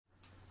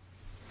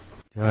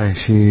Jai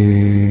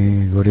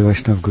Shri Gauri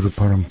Vaishnav Guru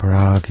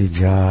Parampara ki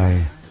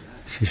Jai,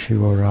 Shri Shri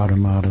Radha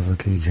Madhava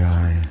ki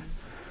Jai,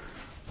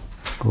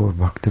 Gaur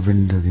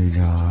Bhaktivinoda ki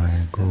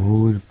Jai,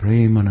 Gaur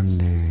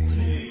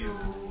Premanande.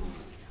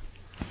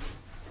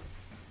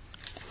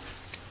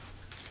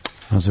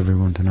 How's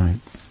everyone tonight?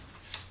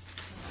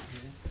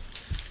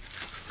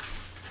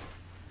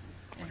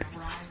 And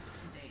arrived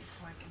today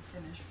so I can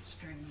finish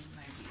stringing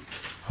my beads.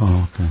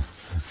 Oh, okay.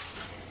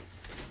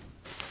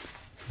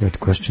 You got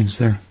questions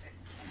there? I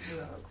do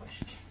have a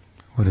question.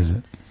 What is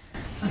it?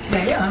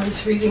 Okay, I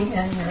was reading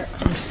in your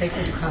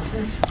sacred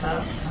preface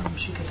about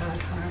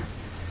Shikadadhar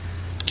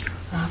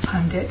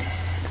Pandit,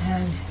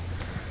 and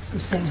you were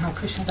saying how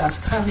Krishnadas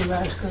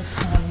Kaviraj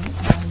Goswami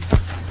and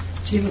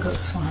Jiva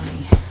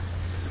Goswami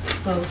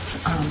both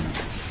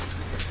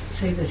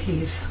say that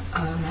he's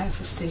a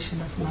manifestation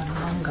of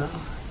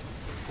Madhumangala.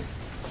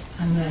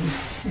 And then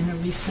in a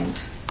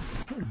recent...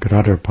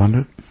 Gadadhar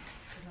Pandit?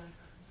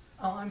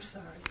 Oh, I'm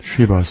sorry.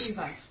 Srivasa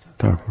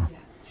Thakur. Yeah,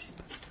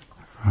 Srivasa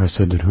Thakur. I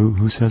said that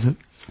who says it?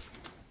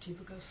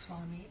 Jiva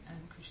Goswami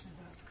and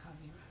Krishnadas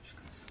Kaviraj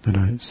Goswami. Did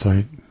I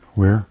cite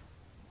where?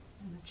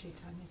 In the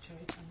Chaitanya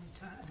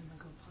Charitamrita and the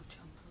Gopal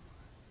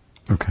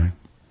Champu. Okay.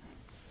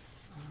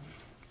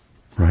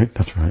 Right,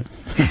 that's right.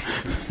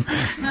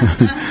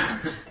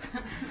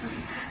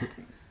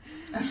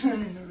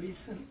 In a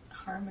recent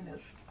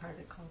Harmonist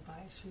article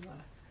by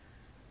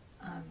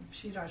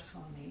Sridhar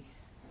Swami.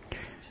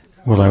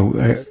 Well,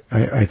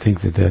 I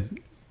think that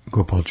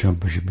Gopal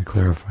Champa should be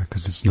clarified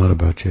because it's not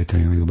about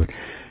Chaitanya Lila, but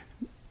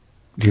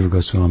Jiva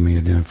Goswami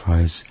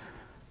identifies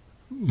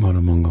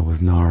Madhumangala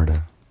with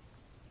Narada.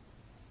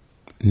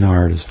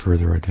 Narada is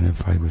further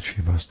identified with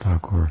Srivasa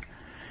Thakur,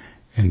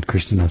 and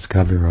Krishnadas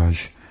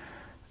Kaviraj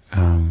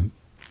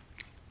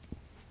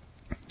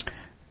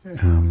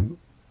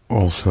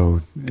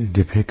also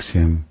depicts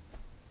him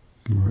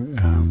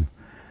in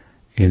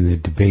the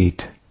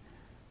debate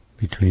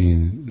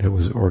that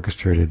was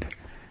orchestrated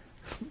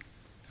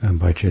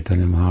by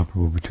Chaitanya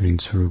Mahaprabhu between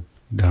Swarup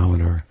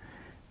Damodar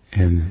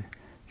and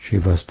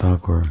Srivasa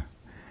Thakur,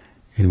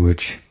 in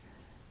which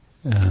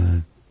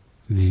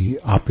the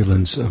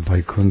opulence of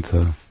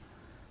Vaikuntha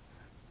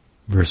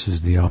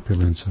versus the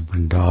opulence of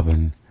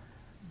Vrindavan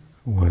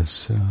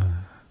was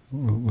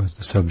the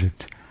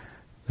subject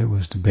that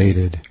was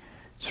debated.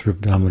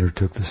 Swarup Damodar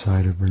took the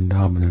side of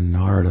Vrindavan, and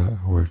Narada,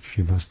 or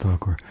Srivasa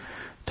Thakur,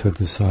 took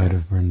the side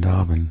of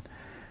Vrindavan.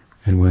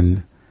 And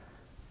when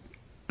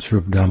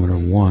Swarup Damodar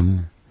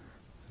won,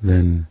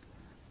 then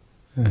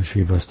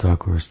Srivasa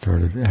Thakur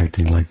started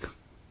acting like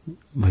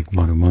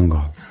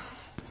Madhumangala.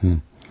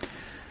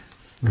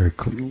 Very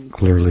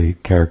clearly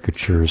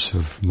caricatures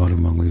of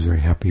Madhumangala. He was very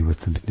happy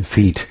with the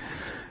defeat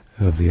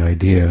of the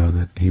idea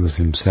that he was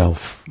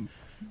himself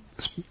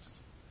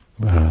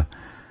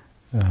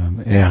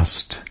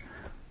asked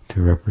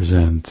to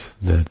represent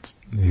that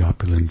the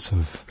opulence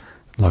of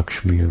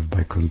Lakshmi of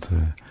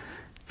Vaikuntha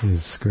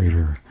is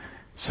greater.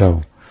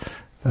 So,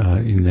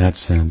 in that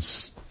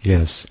sense,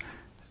 yes,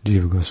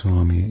 Jiva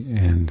Goswami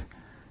and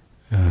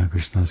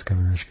Krishnadas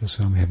Kaviraj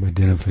Goswami have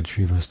identified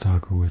Srivasa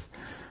Thakur with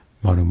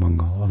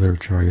Madhumangala. Other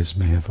acharyas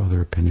may have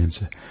other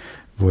opinions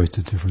voiced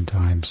at different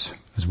times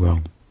as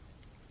well.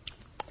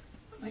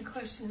 My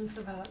question is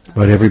about...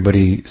 But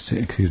everybody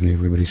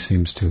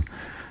seems to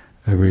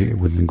agree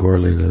with Ngor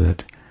Lila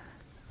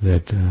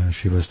that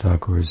Srivasa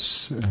Thakur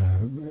is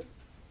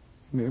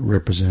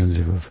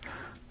representative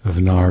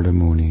of Narada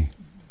Muni,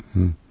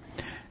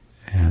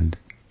 and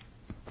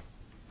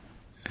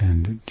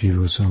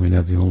Jiva Goswami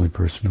not the only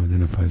person who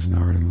identifies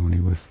Narada Muni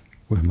with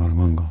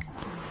Madhumangala.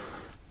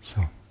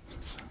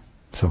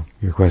 So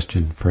your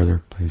question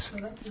further, please. So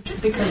that's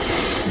because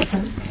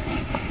isn't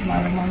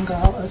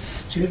Madhumangala a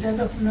student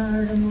of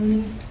Narada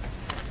Muni?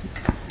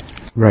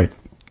 Right.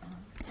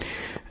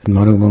 And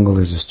Madhumangala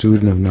is a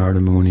student of Narada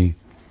Muni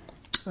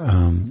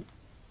from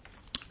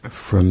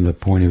the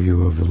point of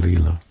view of the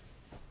Leela.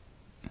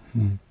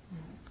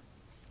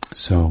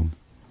 So,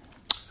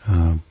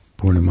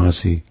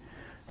 Purnamasi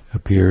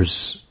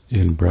appears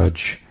in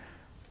Braj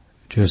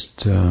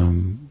just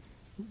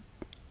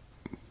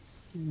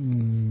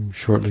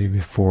shortly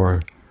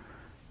before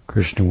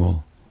Krishna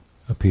will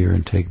appear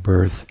and take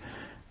birth,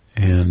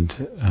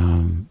 and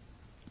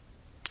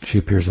she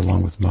appears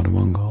along with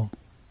Madhumangala,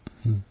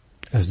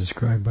 as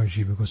described by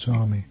Jiva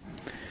Goswami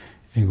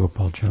in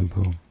Gopal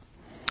Champu,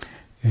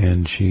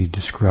 and she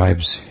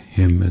describes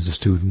him as a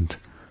student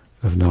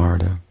of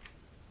Narada,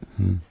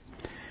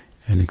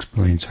 and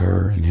explains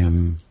her and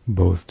him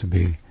both to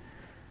be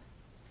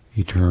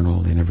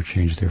eternal. They never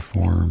change their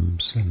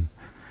forms, and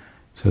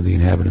so the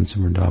inhabitants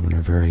of Vrindavan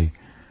are very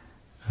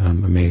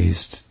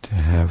amazed to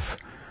have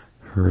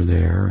her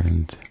there,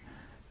 and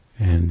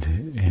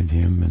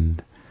him,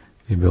 and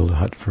they build a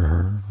hut for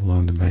her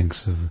along the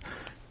banks of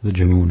the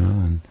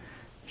Jamuna, and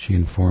she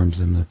informs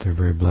them that they're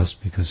very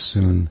blessed because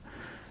soon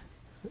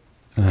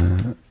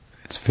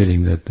it's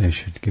fitting that they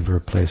should give her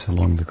a place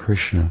along the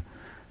Krishna,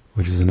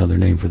 which is another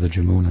name for the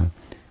Jamuna,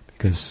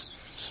 because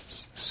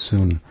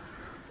soon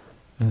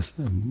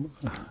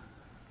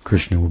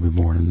Krishna will be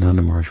born, and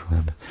Nanda Maharaj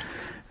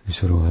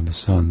Yashoda will have a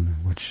son,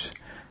 which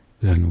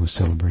then was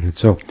celebrated.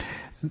 So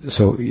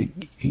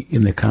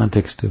in the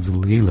context of the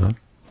Leela,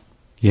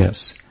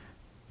 yes,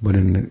 but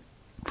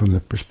from the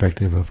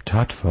perspective of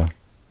Tattva,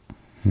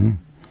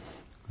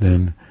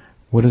 then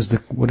what is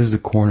the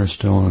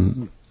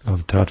cornerstone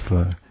of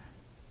Tattva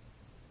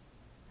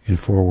in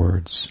 4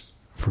 words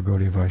for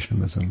Gaudiya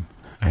Vaishnavism?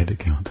 I had to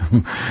count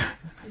them.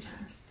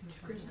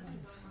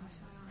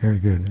 Very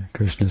good.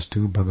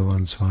 Krishnastu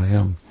Bhagavan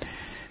Swayam.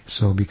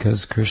 So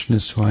because Krishna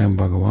is Swayam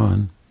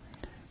Bhagavan,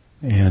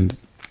 and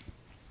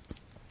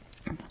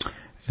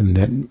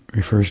that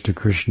refers to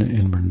Krishna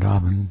in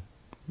Vrindavan,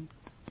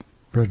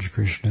 Braj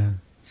Krishna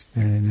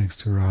standing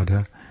next to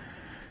Radha,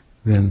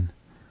 then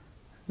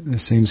the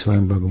same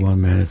Swayam Bhagavan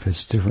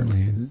manifests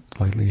differently,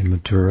 slightly in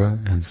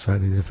Mathura and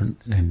slightly different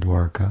in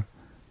Dwarka.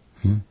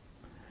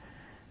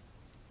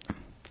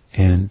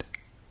 And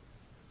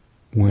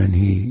when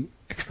he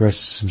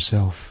expresses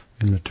himself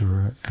in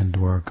Mathura and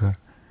Dwarka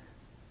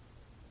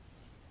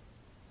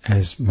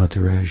as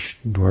Mathurash,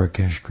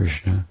 Dwarkash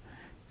Krishna,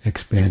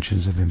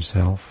 expansions of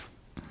himself,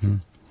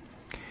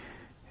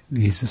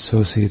 these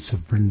associates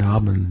of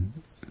Vrindavan,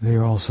 they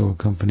also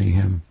accompany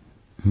him.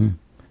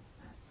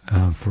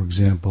 For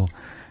example,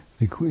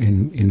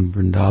 in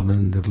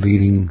Vrindavan, the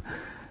leading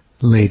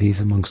ladies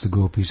amongst the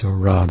gopis are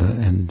Radha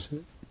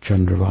and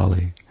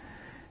Chandravali,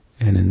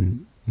 and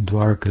in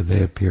Dwarka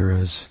they appear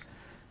as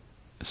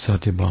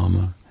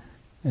Satyabhama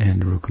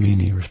and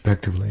Rukmini,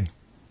 respectively.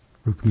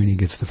 Rukmini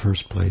gets the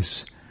first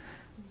place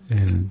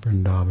in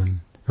Vrindavan,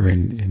 or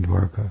in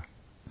Dwarka.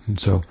 And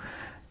so,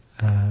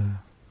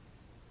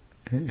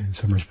 in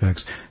some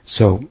respects.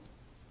 So,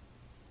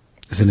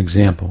 as an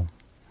example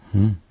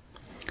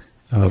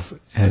of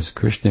as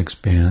Krishna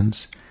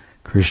expands,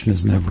 Krishna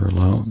is never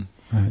alone,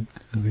 right?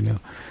 As we know.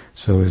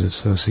 So his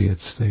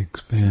associates, they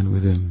expand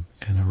with him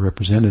and are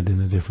represented in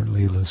the different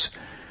Leelas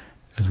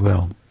as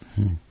well.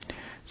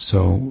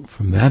 So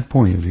from that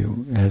point of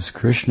view, as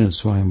Krishna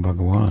is Swayam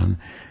Bhagavan,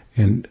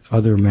 and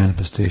other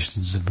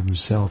manifestations of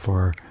himself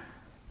are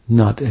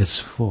not as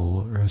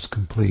full or as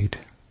complete,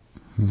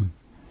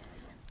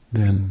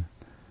 then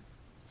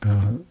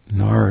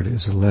Narada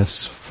is a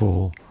less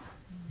full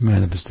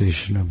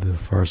manifestation of the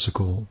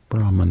farcical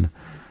Brahman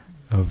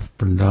of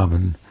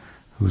Vrindavan,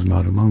 who's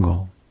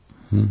Madhumangala.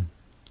 You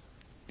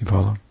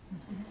follow?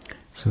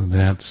 So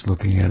that's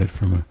looking at it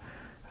from a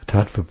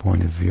tattva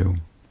point of view,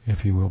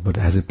 if you will. But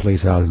as it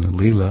plays out in the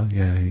Leela,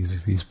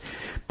 he's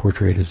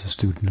portrayed as a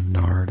student of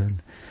Narada,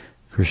 and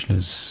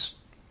Krishna's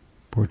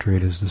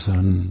portrayed as the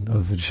son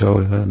of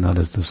Yashoda, not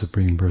as the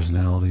Supreme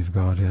Personality of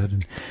Godhead.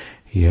 And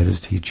he had his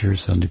teacher,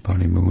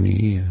 Sandipani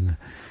Muni, and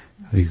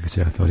you could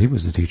say, I thought he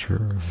was the teacher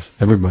of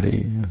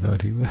everybody. I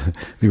thought he was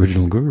the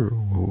original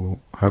guru.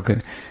 How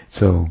can?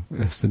 So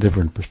it's the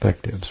different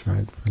perspectives,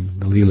 right? From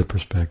the Leela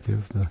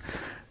perspective,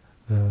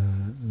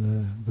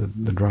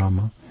 the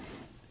drama,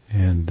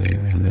 and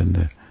then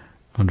the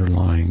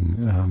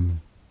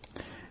underlying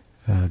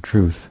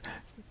truth.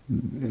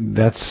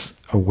 That's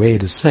a way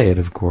to say it,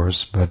 of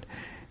course, but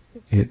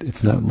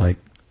it's not like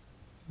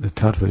the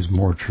tattva is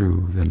more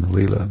true than the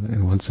Leela.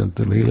 In one sense,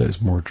 the Leela is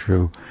more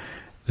true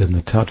than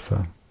the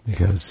tattva.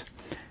 Because,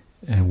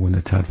 and when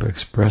the tattva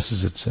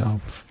expresses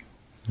itself,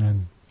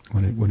 and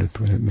when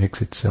it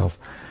makes itself,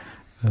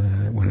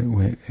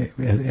 when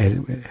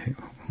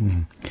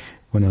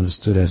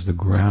understood as the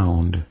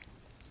ground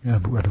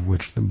out of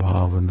which the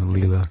bhav and the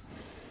lila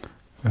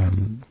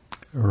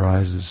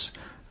arises,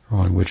 or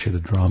on which the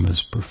drama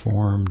is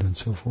performed, and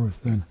so forth,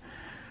 then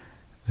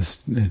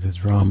the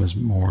drama is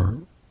more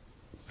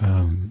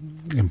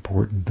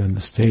important than the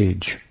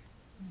stage.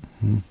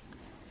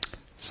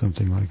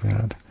 Something like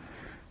that.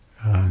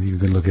 You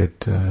can look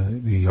at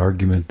the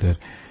argument that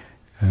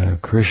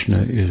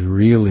Krishna is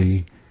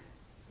really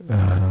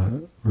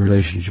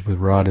relationship with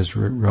Radha is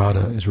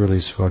really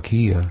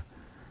swakiya,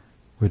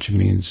 which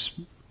means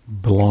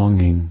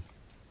belonging.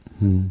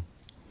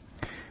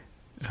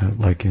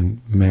 Like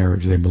in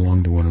marriage, they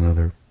belong to one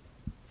another.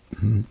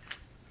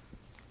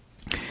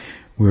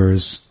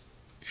 Whereas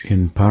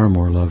in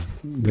paramour love,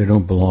 they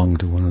don't belong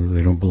to one another.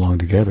 They don't belong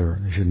together.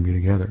 They shouldn't be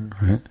together,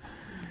 right?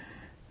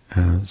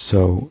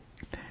 So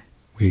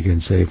we can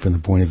say, from the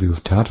point of view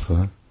of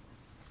tattva,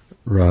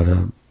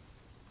 Radha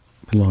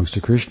belongs to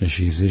Krishna.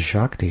 She's his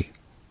Shakti.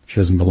 She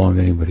doesn't belong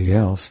to anybody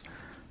else.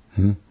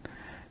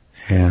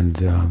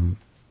 And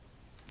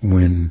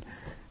when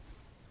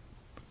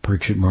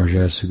Parikshit Maharaj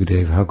asked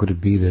Sukadeva, how could it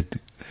be that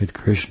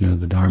Krishna,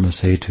 the Dharma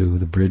Setu,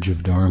 the bridge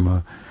of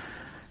Dharma,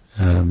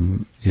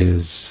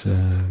 is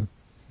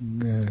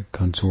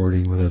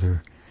consorting with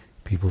other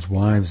people's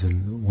wives?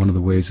 And one of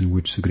the ways in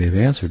which Sukadeva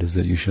answered is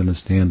that you should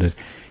understand that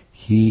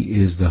he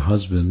is the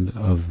husband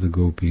of the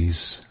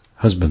gopis'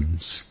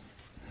 husbands,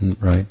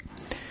 right?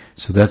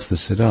 So that's the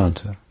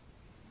Siddhanta.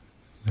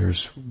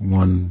 There's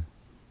one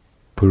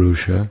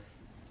Purusha,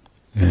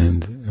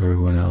 and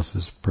everyone else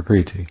is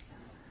Prakriti.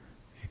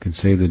 You can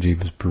say the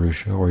Jiva is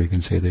Purusha, or you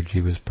can say the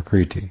Jiva is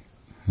Prakriti.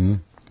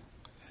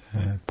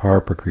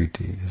 Par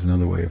Prakriti is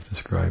another way of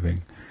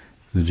describing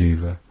the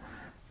jiva.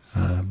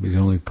 He's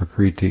only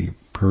Prakriti,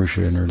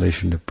 Purusha in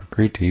relation to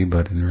Prakriti,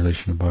 but in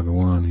relation to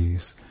Bhagavan,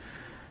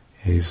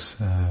 he's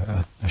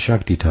a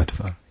Shakti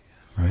Tattva,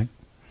 right?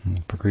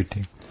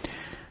 Prakriti.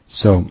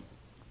 So,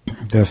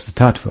 that's the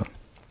Tattva.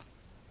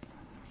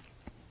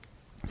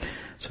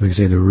 So we can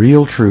say the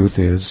real truth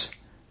is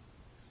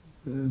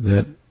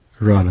that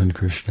Radha and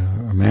Krishna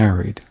are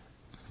married.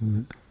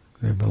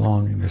 They're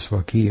belonging, they're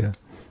Swakiya.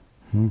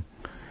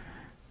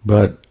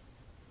 But,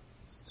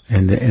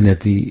 and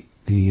that the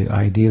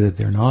idea that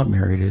they're not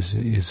married is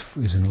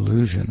an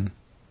illusion.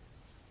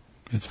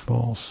 It's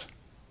false.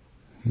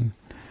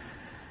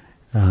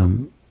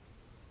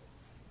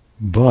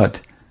 But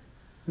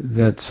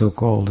that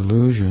so-called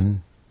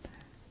illusion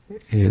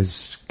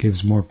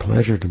gives more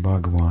pleasure to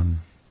Bhagavan.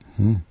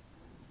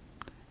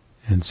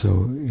 And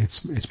so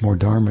it's more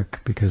dharmic,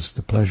 because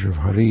the pleasure of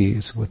Hari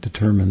is what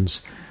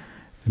determines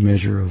the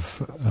measure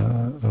of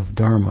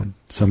dharma,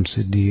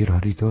 samsiddhir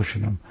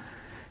haritoshanam.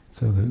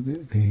 So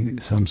the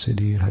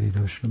samsiddhir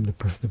haritoshanam,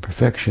 the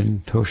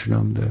perfection,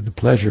 toshanam, the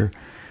pleasure,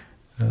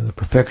 the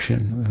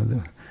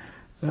perfection,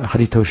 the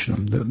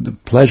haritoshanam, the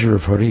pleasure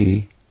of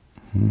Hari,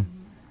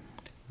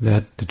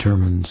 that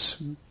determines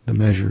the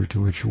measure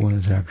to which one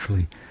is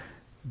actually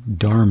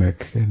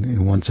dharmic. And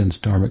in one sense,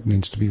 dharmic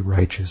means to be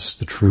righteous,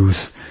 the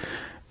truth,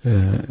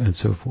 and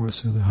so forth.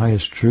 So the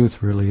highest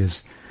truth really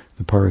is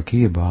the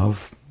parakiya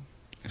bhav,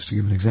 just to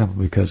give an example,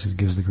 because it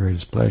gives the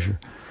greatest pleasure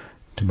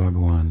to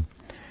Bhagavan.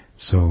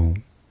 So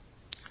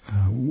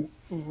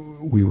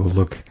we will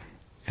look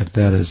at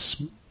that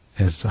as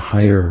a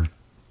higher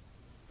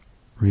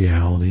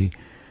reality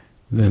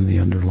than the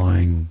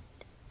underlying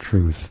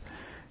truth.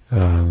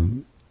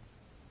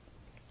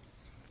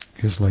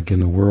 Just like in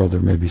the world, there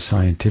may be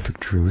scientific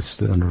truths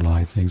that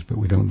underlie things, but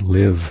we don't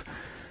live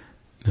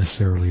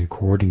necessarily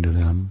according to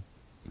them.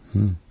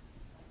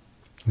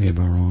 We have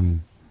our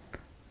own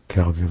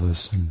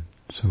calculus and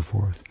so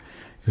forth.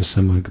 If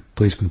a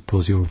policeman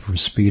pulls you over for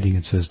speeding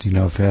and says, "Do you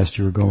know how fast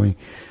you were going?"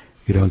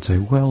 You don't say,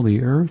 "Well,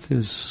 the Earth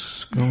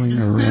is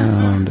going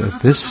around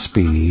at this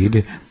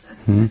speed,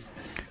 and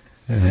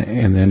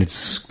then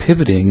it's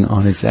pivoting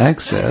on its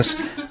axis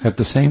at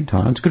the same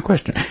time." It's a good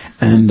question.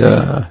 And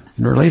in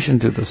relation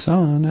to the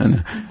sun,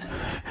 and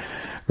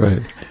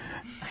right,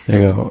 they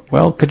go,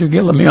 "Well, could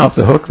you let me off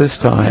the hook this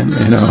time?"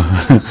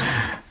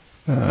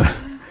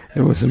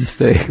 It was a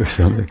mistake or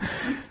something.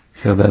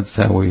 So that's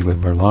how we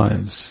live our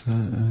lives,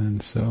 and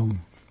so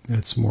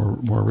it's more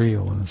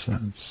real in a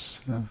sense.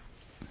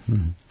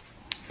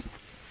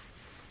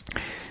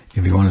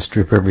 If you want to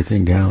strip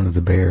everything down to the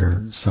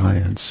bare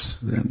science,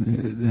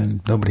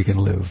 then nobody can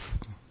live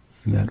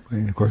in that way.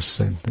 And of course,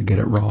 they get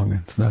it wrong.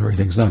 It's not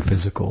everything's not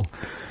physical,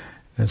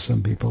 as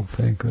some people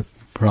think. That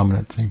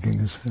prominent thinking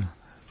is the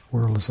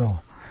world is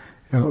all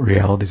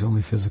reality is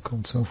only physical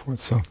and so forth.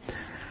 So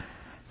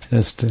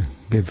that's to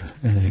give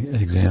an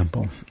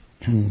example.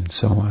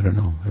 So I don't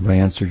know. Have I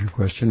answered your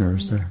question, or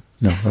is there?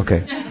 No.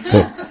 Okay.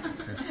 Good. I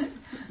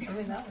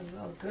mean, that was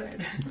all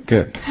good.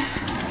 Good.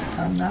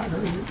 Not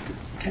really.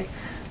 Okay.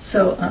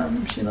 So,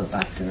 Srila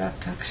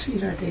Bhaktivedanta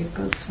Sridhar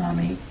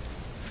Goswami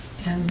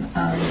in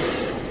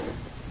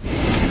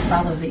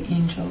Follow the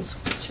Angels,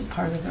 which a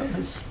part of it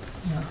was,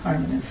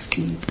 harmonious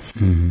speed.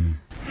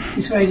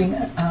 He's writing.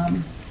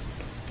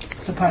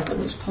 The part that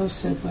was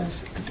posted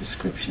was a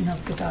description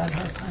of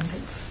Gadadhar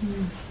Pandit's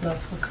love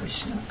for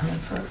Krishna,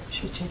 for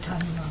Sri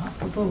Chaitanya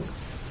Mahaprabhu.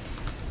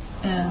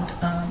 And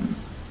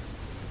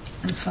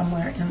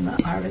somewhere in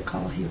the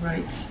article he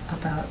writes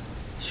about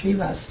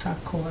Srivasa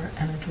Thakur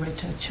and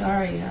Advaita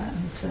Acharya,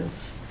 and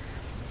says,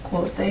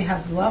 quote, "They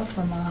have love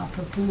for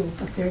Mahaprabhu,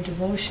 but their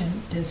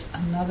devotion is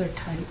another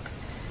type.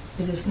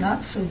 It is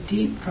not so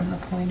deep from the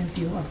point of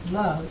view of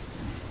love,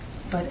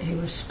 but a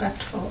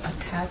respectful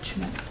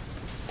attachment."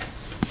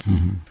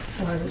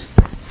 So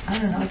I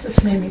don't know, it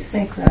just made me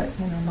think that,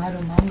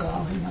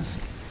 Madhumangala, he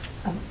must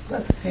have a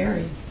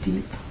very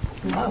deep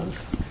love.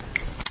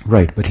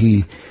 Right, but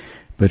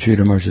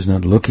Sridhar Maharaj is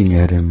not looking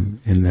at him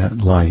in that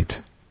light.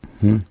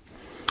 And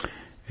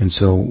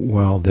so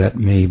while that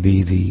may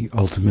be the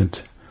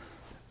ultimate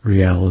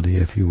reality,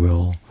 if you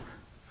will,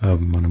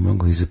 of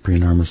Madhumangala, he's a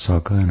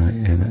Priyanarmasaka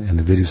and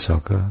a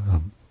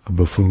Vidusaka, a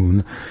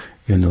buffoon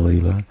in the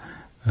Leela,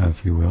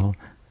 if you will,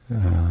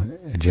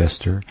 a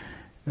jester.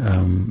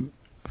 At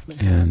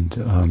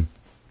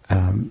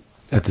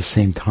the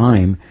same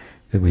time,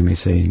 that we may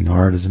say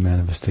Narada is a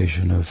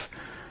manifestation of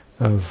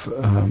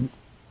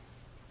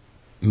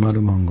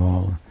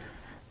Madhumangala,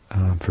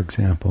 for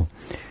example.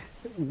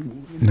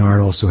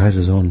 Narada also has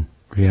his own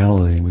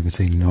reality, and we could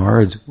say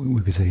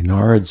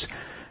Narad's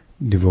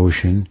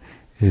devotion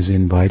is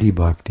in Vaidhi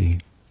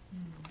Bhakti.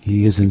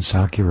 He is in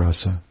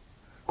Sakyarasa,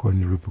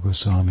 according to Rupa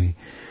Goswami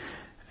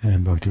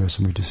and Bhakti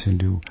Rasamrita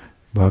Sindhu.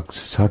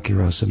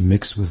 Sakyarasa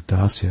mixed with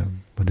Dasya,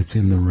 but it's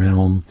in the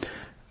realm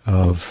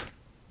of,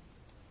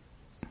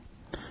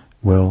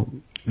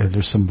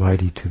 there's some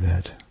Vaidhi to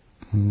that.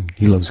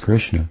 He loves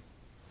Krishna.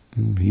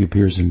 He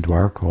appears in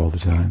Dwarka all the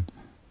time,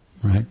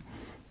 right?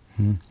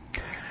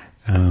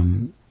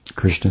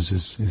 Krishna's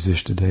his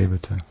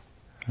Ishtadevata,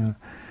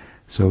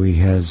 So he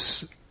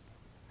has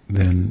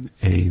then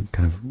a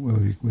kind of what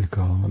we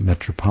call a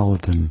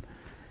metropolitan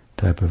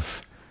type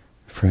of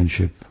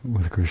friendship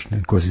with Krishna.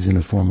 Of course, he's in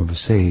the form of a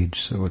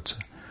sage, so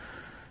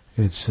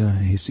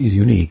he's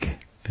unique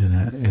in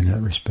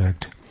that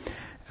respect.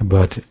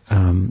 But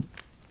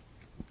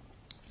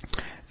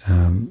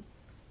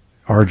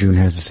Arjuna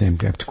has the same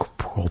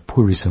called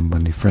Puri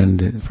Sambandhi,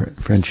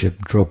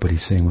 friendship. Draupadi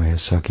same way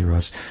has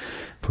Sakiras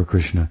for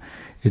Krishna.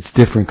 It's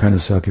different kind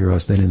of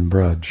Sakiras than in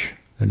Braj,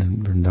 than in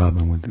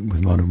Vrindavan with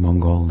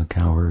Madhumangal and the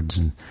cowherds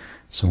and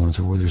so on and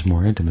so forth. There's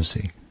more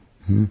intimacy.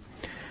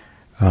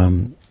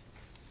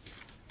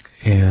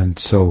 And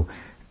so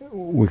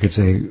we could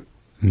say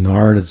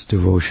Narada's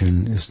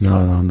devotion is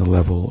not on the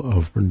level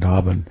of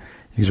Vrindavan.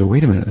 You go,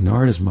 wait a minute,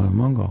 Narada is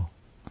Madhumangal.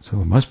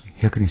 So it must be.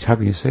 How can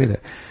you say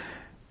that?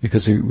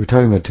 Because we're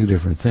talking about two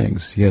different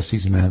things. Yes,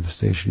 he's a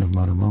manifestation of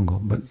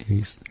Madhumangal, but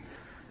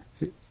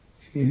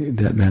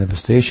that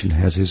manifestation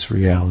has his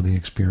reality,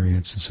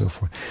 experience, and so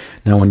forth.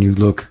 Now, when you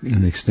look in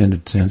an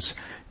extended sense,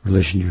 in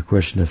relation to your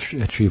question of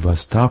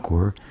Srivasa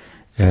Thakur,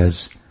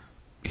 as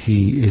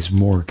he is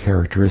more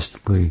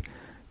characteristically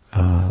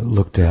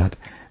looked at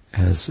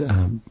as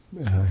and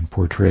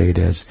portrayed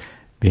as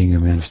being a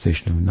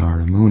manifestation of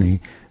Narada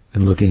Muni,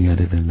 and looking at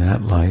it in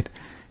that light,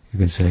 you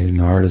can say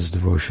Narada's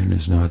devotion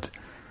is not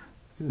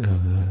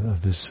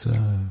of this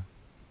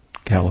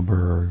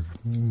caliber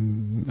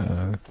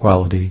or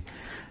quality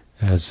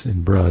as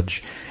in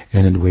Braj,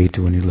 and in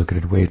Advaita, when you look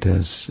at Advaita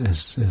as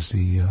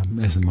the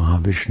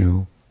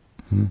Mahavishnu,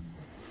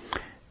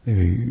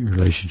 the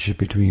relationship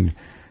between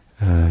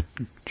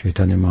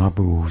Chaitanya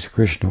Mahaprabhu, who's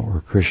Krishna,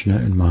 or Krishna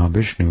and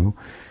Mahavishnu,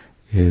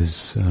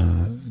 is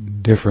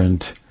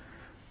different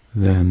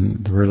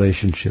than the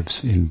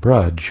relationships in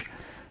Braj.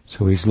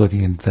 So he's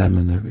looking at them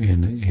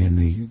in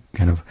the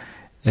kind of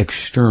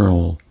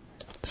external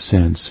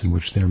sense in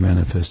which they're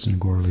manifest in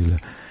Gaur Lila.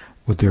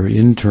 What their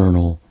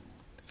internal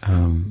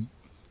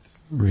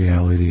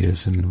reality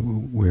is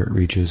and where it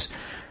reaches.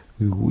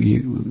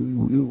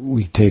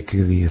 We take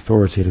the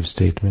authoritative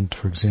statement,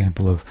 for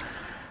example, of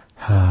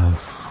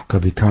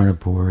Kavi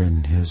Karnapur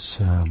in his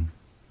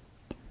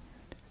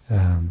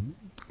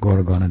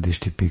Gauragana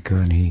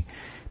Dishtipika, and he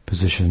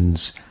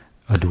positions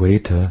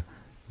Advaita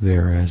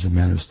there as a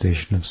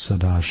manifestation of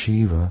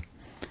Sadashiva,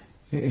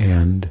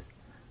 and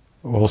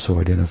also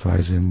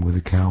identifies him with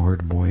the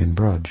cowherd boy in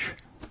Braj.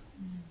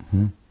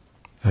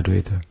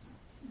 Advaita.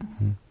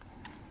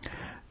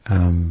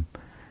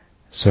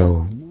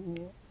 So,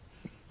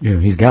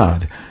 he's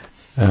God.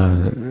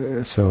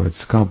 So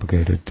it's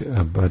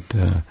complicated, but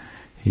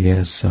he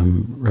has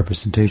some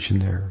representation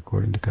there,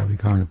 according to Kavi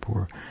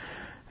Karnapur.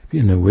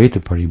 In the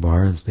Advaita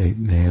Paribars,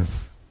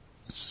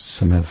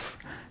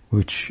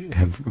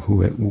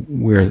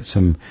 where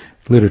some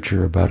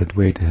literature about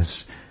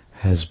Advaita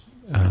has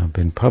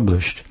been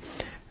published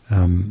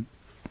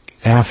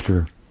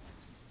after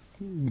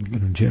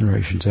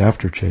generations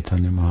after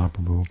Chaitanya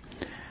Mahaprabhu,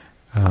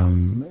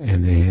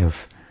 and they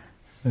have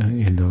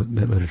in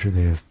that literature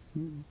they have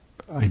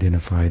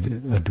identified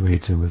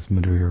Advaita with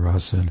Madhurya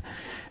Rasa, and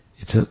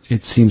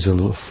it seems a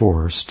little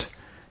forced.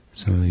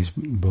 Some of these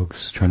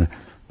books trying to,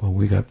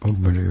 we got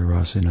Madhurya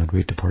Rasa in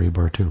Advaita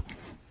Paribar too,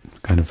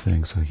 kind of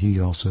thing. So he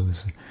also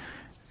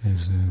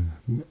is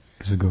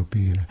a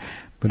gopi.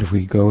 But if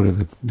we go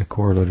to the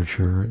core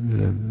literature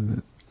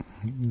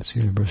that's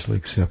universally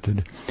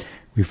accepted,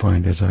 we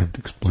find, as I've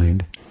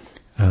explained,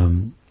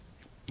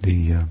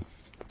 the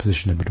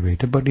position of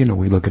Advaita. But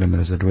we look at him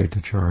as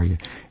Advaitacharya.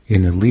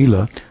 In the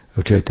Leela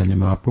of Chaitanya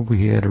Mahaprabhu,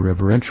 he had a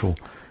reverential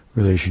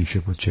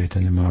relationship with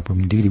Chaitanya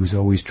Mahaprabhu. Indeed, he was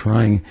always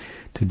trying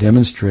to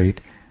demonstrate,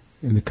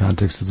 in the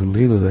context of the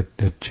Leela,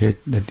 that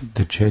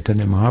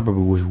Chaitanya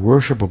Mahaprabhu was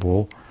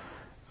worshipable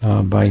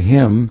by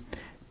him,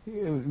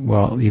 even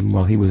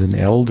while he was an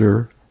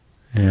elder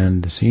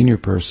and a senior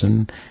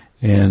person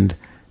and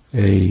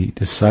a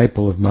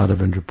disciple of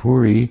Madhavendra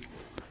Puri,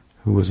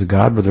 who was a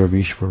godbrother of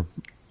Ishwar,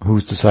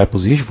 whose disciple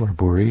is Ishwar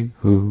Puri,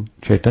 who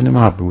Chaitanya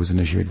Mahaprabhu was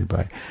initiated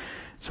by.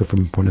 So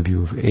from the point of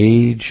view of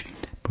age,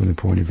 from the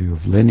point of view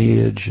of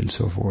lineage and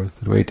so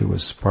forth, Advaita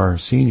was far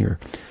senior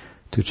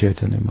to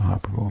Chaitanya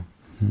Mahaprabhu.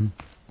 From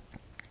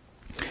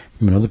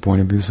another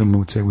point of view, someone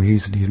would say,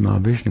 he's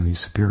Mahavishnu, he's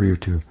superior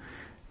to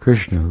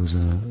Krishna, who's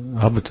an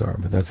avatar,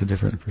 but that's a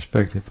different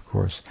perspective, of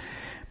course.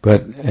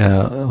 But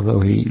although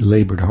he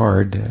labored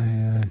hard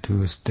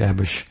to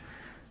establish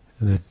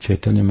that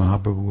Chaitanya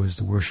Mahaprabhu was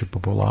the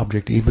worshipable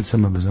object, even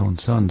some of his own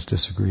sons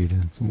disagreed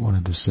and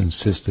wanted to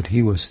insist that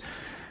he was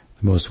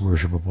the most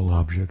worshipable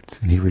object,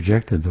 and he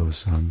rejected those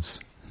sons.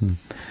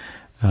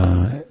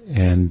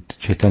 And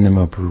Chaitanya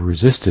Mahaprabhu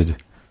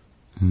resisted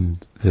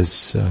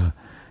this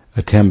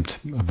attempt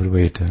of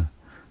Advaita,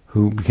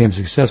 who became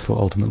successful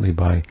ultimately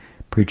by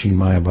preaching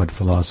Mayavad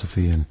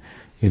philosophy and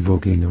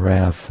invoking the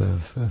wrath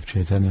of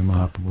Chaitanya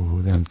Mahaprabhu,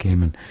 who then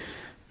came and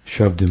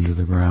shoved him to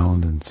the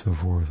ground and so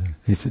forth. And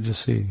he said,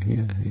 "Just see,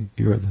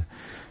 you're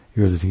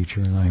the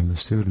teacher and I am the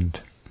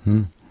student."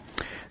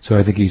 So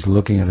I think he's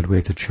looking at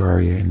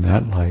Advaitacharya in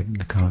that light, in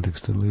the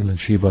context of Leela. And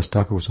Srivasa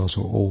Thakur was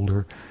also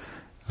older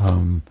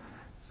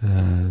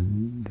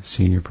the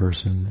senior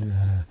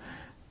person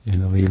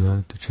in the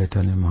Leela to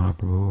Chaitanya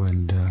Mahaprabhu,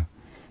 and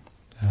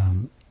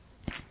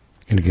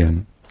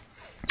again,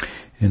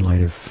 in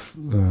light of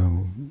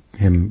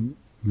him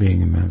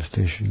being a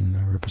manifestation,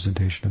 a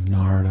representation of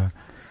Narada.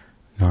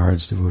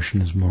 Narada's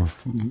devotion is more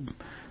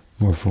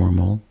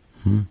formal.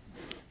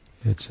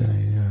 It's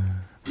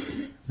than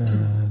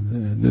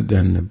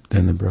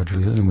the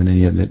Brajlila.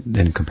 And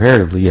then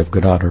comparatively, you have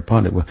Gadadhar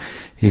Pandit. Well,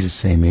 he's the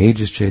same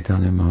age as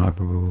Chaitanya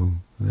Mahaprabhu.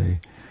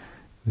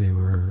 They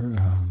were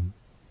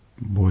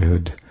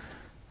boyhood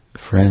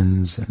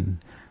friends, and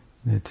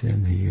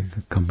he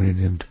accompanied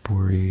him to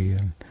Puri.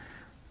 And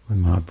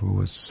when Mahaprabhu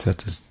was set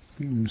to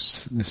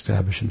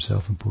establish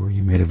himself in Puri,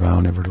 he made a vow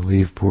never to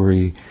leave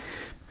Puri,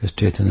 because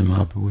Chaitanya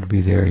Mahaprabhu would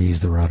be there.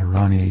 He's the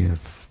Radharani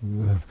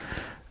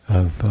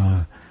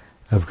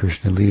of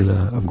Krishna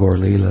Leela, of Gaur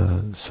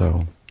Leela.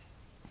 So,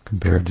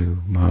 compared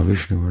to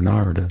Mahavishnu or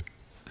Narada,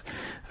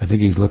 I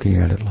think he's looking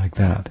at it like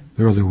that.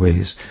 There are other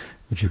ways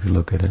which you could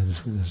look at it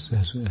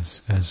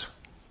as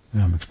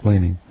I'm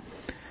explaining.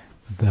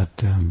 But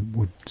that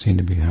would seem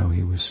to be how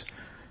he was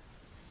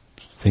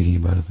thinking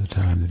about it at the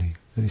time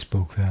that he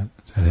spoke that.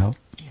 Does that help?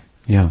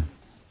 Yeah.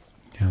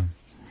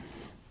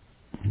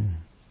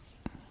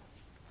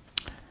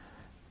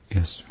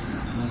 Yes.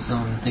 I was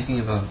thinking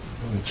about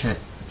when we chant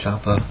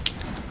japa.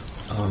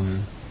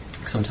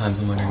 Sometimes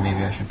I'm wondering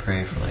maybe I should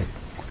pray for like...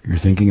 You're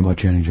thinking about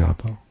chanting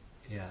japa?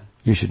 Yeah.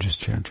 You should just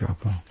chant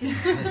japa.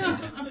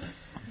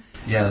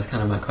 Yeah, that's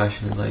kind of my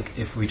question, is like,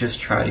 if we just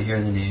try to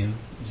hear the name,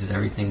 does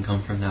everything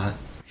come from that?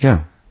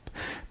 Yeah.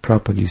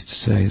 Prabhupada used to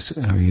say,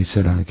 he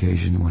said on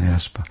occasion when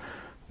asked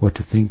what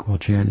to think while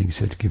chanting, he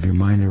said, give your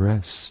mind a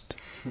rest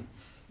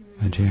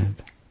and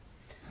chant.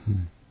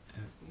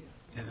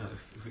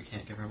 If we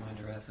can't give our mind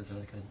a rest, is there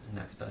like a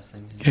next best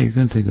thing? Yeah, you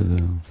can think of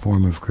the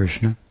form of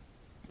Krishna,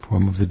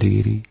 form of the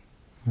deity,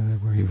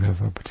 where you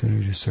have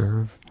opportunity to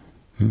serve,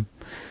 and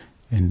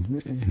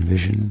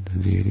envision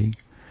the deity,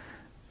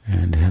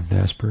 and have the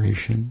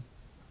aspiration.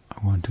 I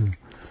want to.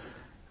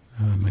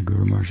 My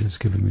Guru Maharaj has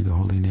given me the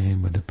holy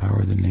name. With the power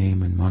of the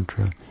name and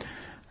mantra,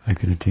 I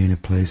can attain a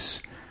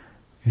place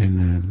in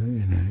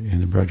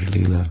the Braja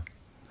Leela.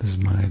 This is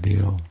my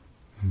ideal.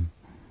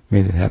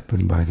 May that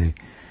happen by the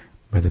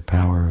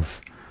power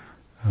of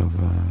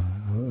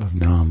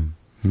Nam,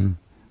 Nam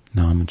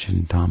and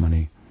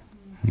Chintamani,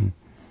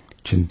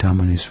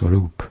 Chintamani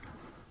Swarup.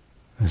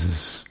 This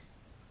is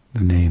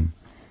the name.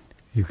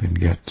 You can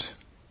get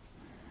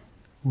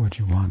what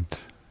you want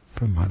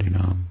from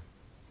Harinam.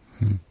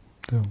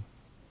 So,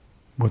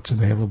 what's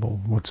available?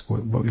 What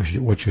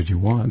should you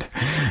want?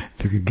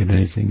 If you could get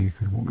anything you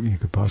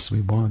could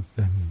possibly want,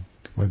 then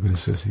by good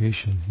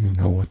association, you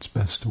know what's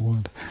best to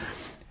want,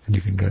 and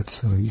you can get.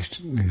 So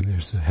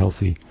there's a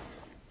healthy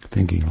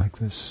thinking like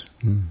this.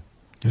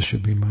 This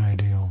should be my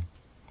ideal.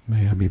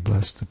 May I be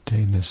blessed to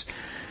obtain this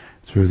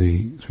through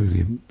the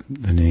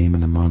name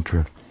and the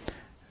mantra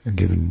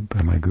given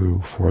by my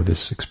Guru for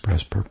this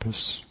express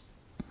purpose.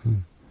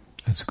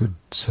 That's good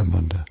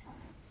sambandha,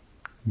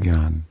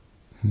 gyan,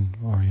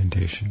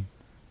 orientation.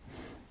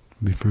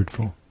 Be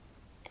fruitful.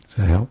 Does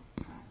that help?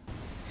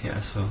 Yeah,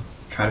 so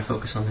try to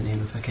focus on the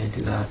name. If I can't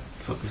do that,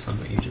 focus on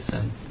what you just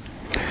said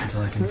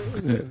until I can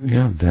focus.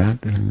 That,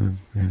 and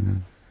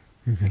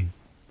you can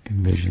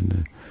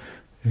envision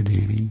the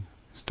deity.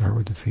 Start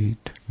with the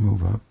feet,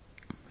 move up.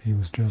 He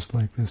was just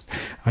like this.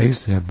 I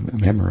used to have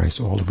memorized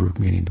all of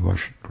Rukmini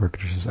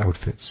Dwarkadish's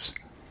outfits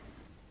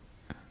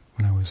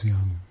when I was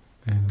young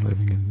and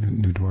living in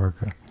New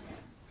Dwarka.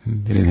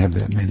 They didn't have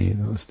that many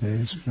in those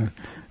days.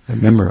 I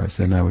memorized,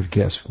 and I would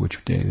guess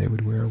which day they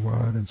would wear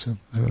what, and so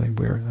I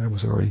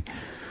was already,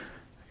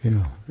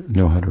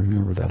 know how to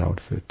remember that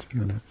outfit.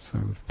 And so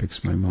I would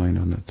fix my mind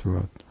on it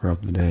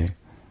throughout the day,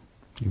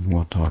 even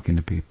while talking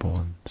to people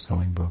and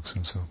selling books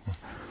and so forth.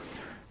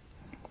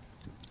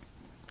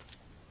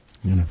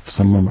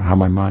 How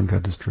my mind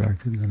got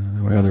distracted,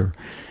 and my other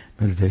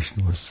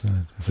meditation was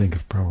to think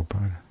of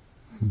Prabhupada.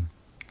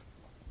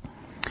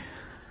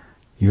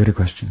 You had a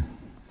question?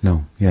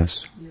 No?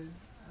 Yes? Yeah.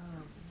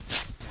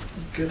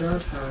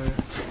 Gadadhar,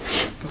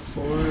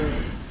 before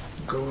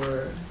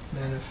Gaur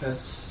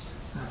manifests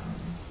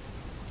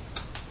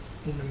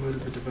in the mood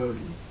of a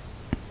devotee,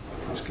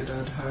 is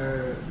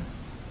Gadadhar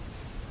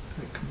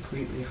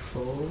completely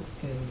full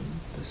in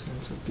the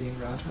sense of being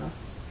Radha?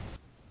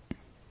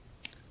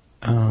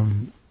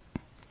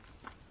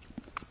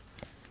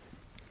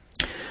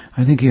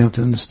 I think you have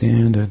to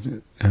understand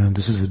that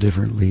this is a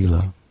different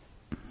Leela.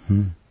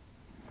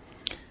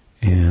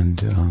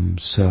 And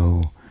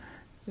so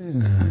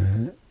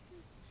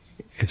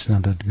it's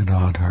not that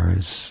Gadadhar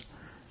is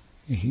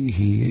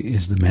he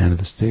is the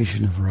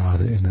manifestation of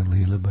Radha in the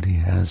Leela, but he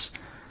has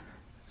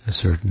a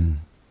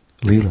certain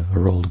Leela, a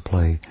role to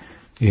play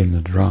in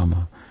the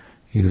drama.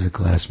 He was a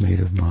classmate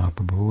of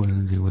Mahaprabhu,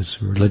 and he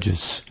was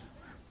religious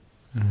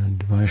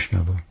and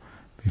Vaishnava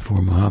before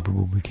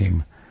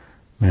Mahaprabhu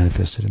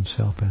manifested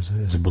himself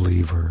as a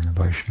believer and a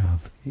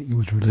Vaishnava. He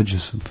was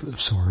religious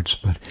of sorts,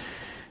 but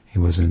he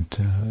wasn't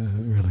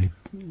really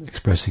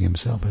expressing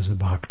himself as a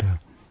bhakta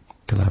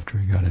till after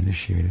he got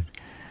initiated.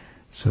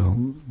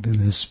 So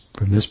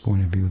from this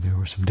point of view, there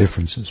were some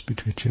differences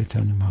between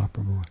Chaitanya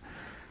Mahaprabhu,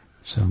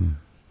 some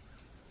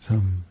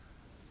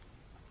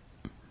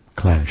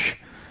clash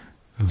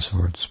of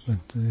sorts. But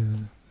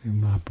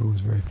Mahaprabhu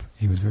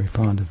was very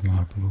fond of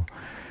Mahaprabhu.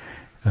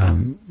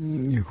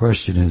 Your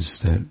question is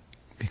that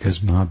because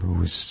Mahaprabhu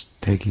was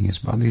taking his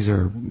body, these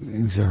are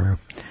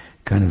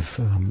kind of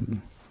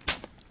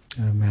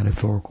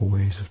metaphorical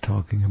ways of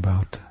talking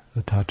about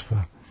the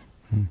tattva.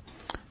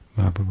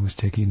 Mahaprabhu was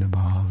taking the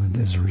bhav, and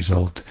as a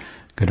result,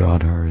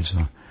 Gadadhar is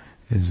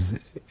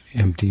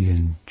empty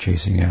and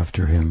chasing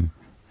after him,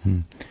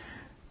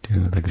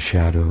 like a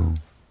shadow,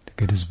 to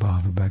get his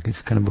bhava back.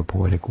 It's kind of a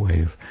poetic way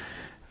of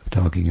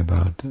talking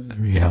about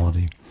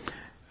reality.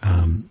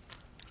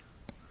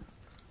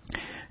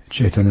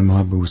 Chaitanya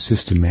Mahaprabhu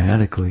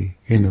systematically,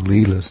 in the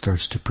Leela,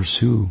 starts to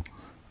pursue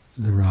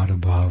the Radha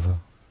Bhava.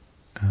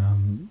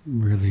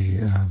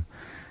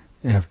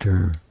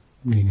 After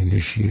being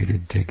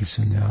initiated, taking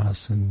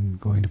sannyas and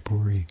going to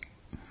Puri.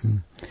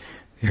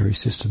 Very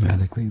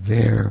systematically.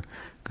 There,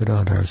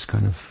 Gadadhar is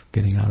kind of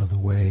getting out of the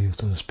way,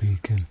 so to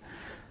speak, and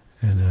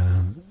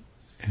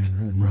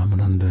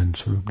Ramananda and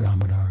Swarup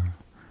Damodar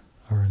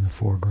are in the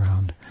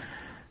foreground.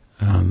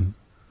 In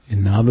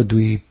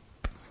Navadvip,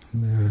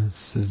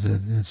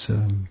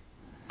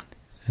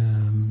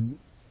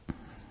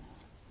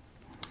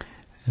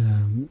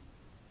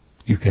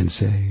 you can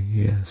say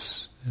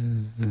yes.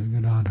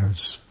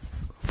 Gadadhar's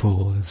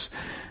full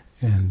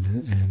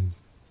and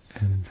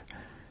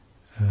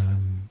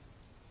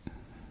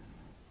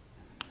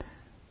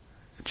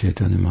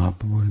Chaitanya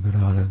Mahaprabhu and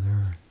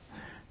Gadadhar,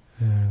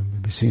 may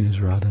be seen as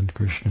Radha and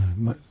Krishna,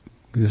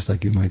 just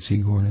like you might see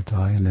Gaur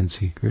Nitai and then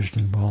see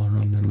Krishna and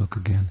Balaram and then look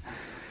again.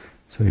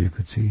 So you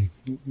could see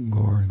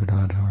Gaur and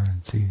Gadadhar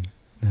and see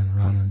then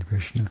Radha and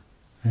Krishna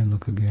and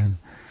look again,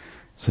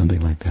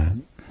 something like that.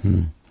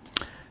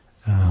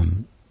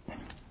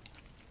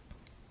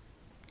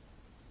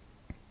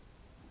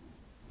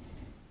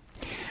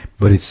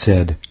 But it's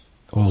said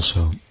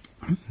also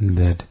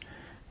that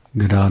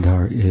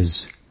Gadadhar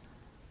is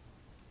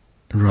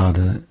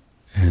Radha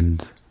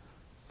and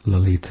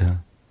Lalita,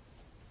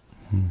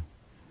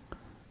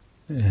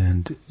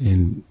 and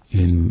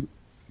in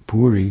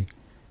Puri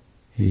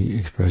he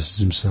expresses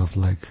himself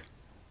like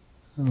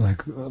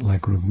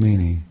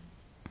Rukmini,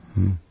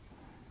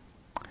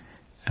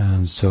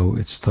 and so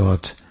it's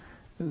thought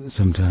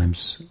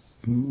sometimes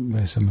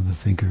by some of the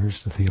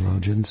thinkers, the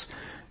theologians,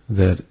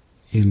 that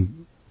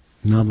in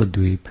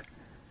Navadvip,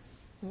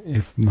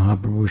 if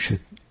Mahaprabhu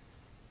should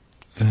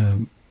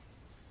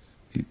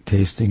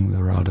tasting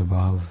the Radha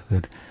Bhav,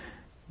 that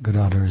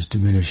Gadadhar is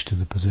diminished to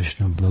the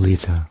position of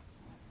Lalita.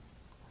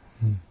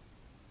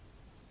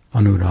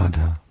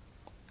 Anuradha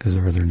is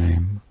her other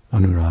name.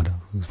 Anuradha,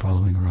 who's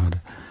following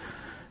Radha.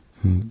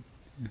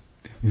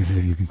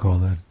 If you can call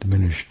that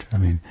diminished. I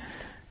mean,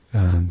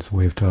 it's a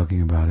way of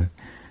talking about it.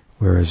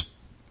 Whereas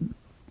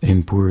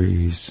in Puri,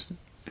 he's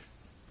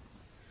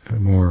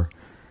more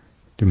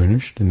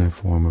diminished in the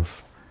form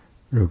of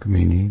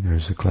Rukmini.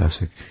 There's a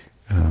classic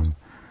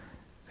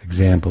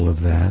example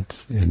of that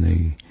in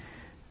the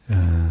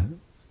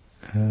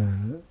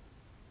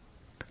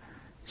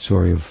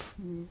story of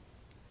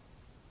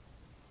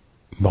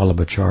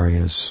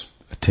Vallabhacharya's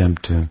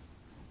attempt to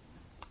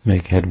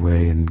make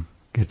headway and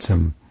get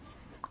some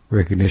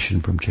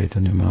recognition from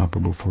Chaitanya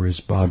Mahaprabhu for his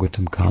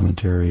Bhagavatam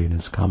commentary and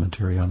his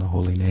commentary on the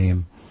holy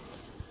name,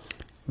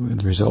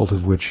 the result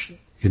of which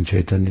in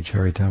Chaitanya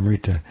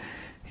Charitamrita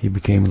he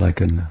became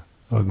like an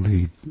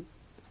ugly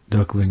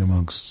duckling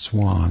amongst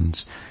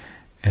swans,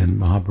 and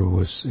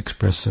Mahaprabhu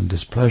expressed some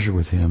displeasure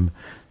with him,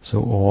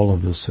 so all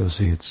of the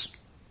associates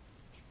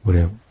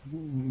wouldn't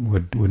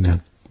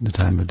have the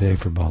time of day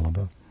for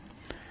Vallabha.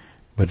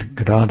 But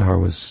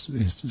Gadadhar is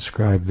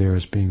described there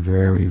as being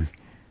very,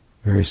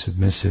 very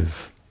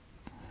submissive.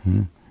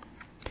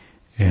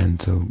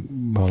 And so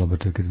Vallabha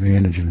took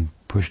advantage and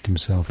pushed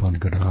himself on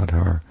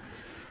Gadadhar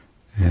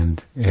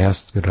and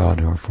asked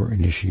Gadadhar for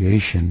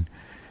initiation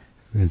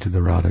into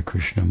the Radha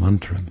Krishna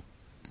mantra.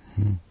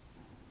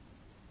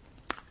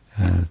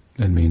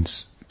 That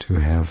means to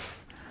have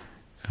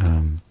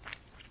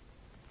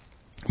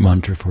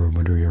mantra for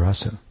Madhurya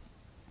Rasa.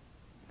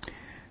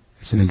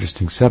 It's an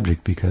interesting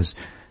subject because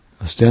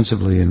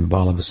ostensibly in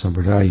Vallabha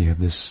Sampradaya you have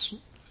this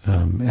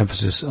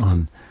emphasis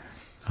on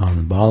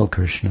Bal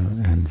Krishna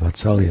and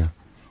Vatsalya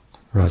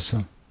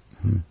Rasa.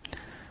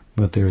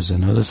 But there's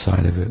another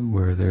side of it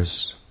where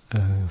there's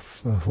a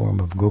form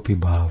of Gopi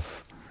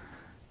Bhav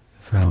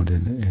found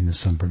in the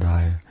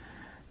Sampradaya.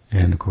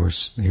 And of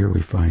course here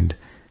we find,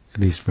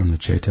 at least from the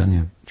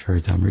Chaitanya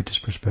Charitamrita's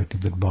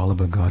perspective, that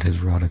Vallabha got his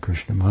Radha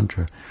Krishna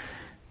mantra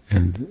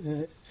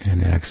and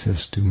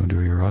access to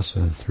Madhurya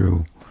Rasa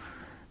through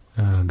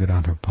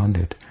Gadadhar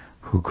Pandit,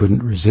 who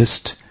couldn't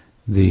resist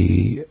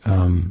the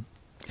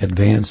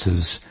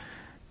advances,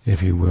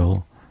 if you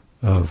will,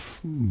 of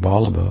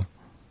Vallabha.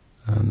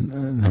 I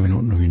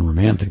don't mean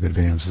romantic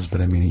advances,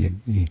 but I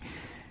mean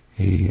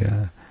he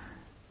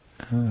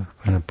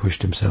kind of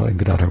pushed himself, and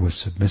Gadadhar was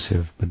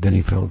submissive, but then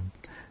he felt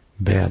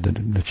bad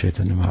that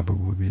Chaitanya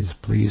Mahaprabhu would be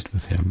displeased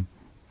with him.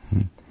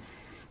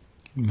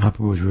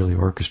 Mahaprabhu was really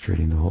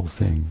orchestrating the whole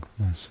thing,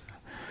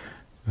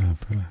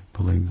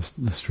 pulling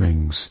the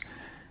strings.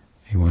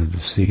 He wanted to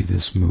see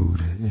this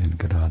mood in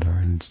Gadadhar,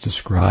 and it's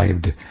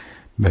described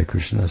by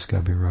Krishnadas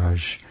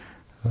Kaviraj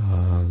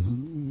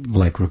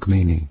like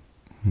Rukmini.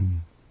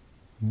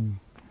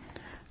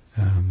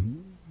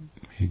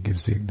 He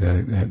gives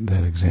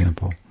that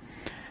example,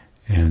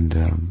 and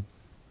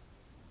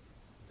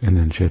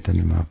then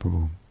Chaitanya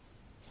Mahaprabhu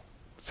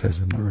says,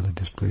 "I'm not really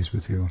displeased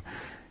with you,"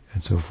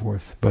 and so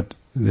forth. But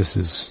this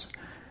is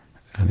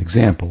an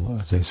example,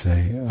 as I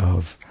say,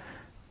 of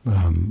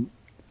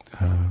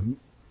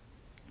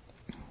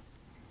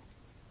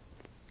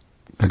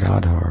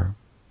Gadadhar,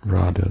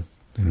 Radha,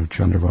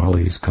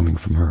 Chandravali is coming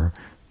from her,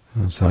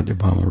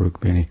 Satyabhama,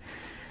 Rukmini,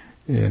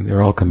 and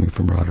they're all coming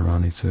from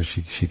Radharani, so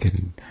she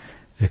can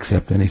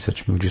accept any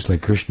such mood, just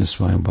like Krishna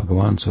Swayam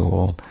Bhagavan, so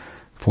all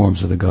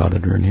forms of the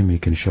Godhead are in him. He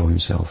can show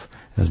himself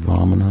as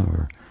Vamana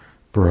or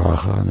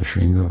Varaha and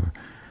Nrsimha,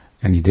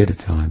 and he did at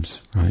times,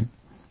 right?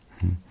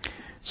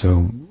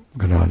 So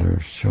Gadadhar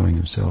is showing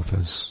himself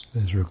as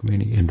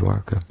Rukmini in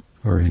Dwarka,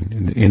 or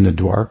in the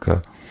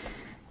Dwarka,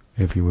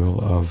 if you will,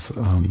 of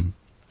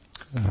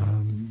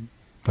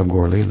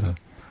Gaur Leela,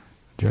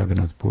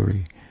 Jagannath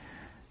Puri.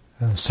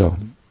 So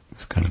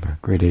it's kind of a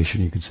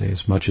gradation, you could say.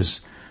 As much as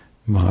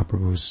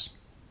Mahaprabhu's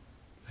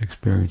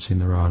experiencing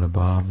the Radha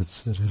Bhav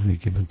at any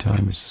given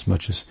time, it's as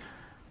much as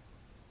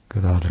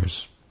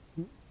Gadadhar's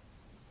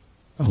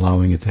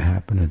allowing it to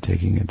happen and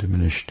taking a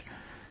diminished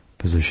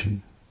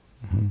position.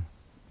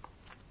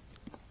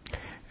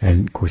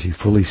 And of course he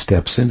fully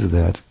steps into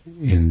that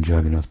in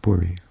Jagannath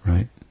Puri,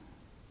 right?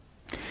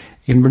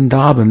 In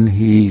Vrindavan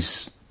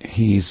he's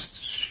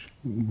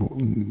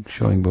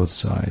showing both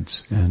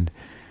sides, and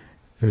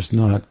there's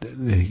not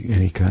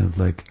any kind of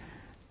like,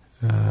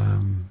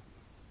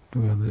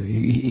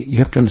 you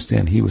have to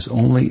understand, he was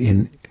only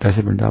in, did I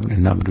say Vrindavan?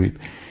 In Navadvip.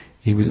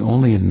 He was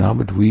only in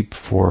Navadvip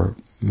for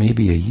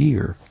maybe a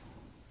year.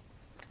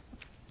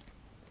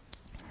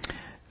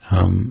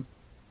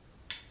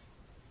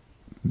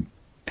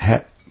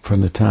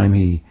 From the time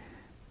he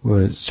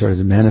started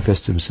to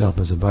manifest himself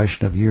as a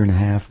Vaishnava, a year and a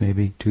half,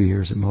 maybe 2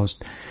 years at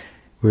most,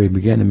 where he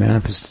began to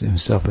manifest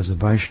himself as a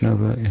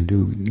Vaishnava and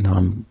do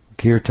Nam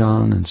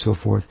Kirtan and so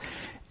forth,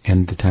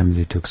 and the time that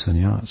he took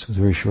sannyas. It was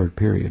a very short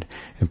period.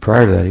 And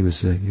prior to that, he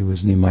was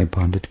Nimai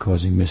Pandit,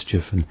 causing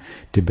mischief and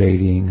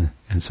debating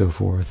and so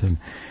forth, and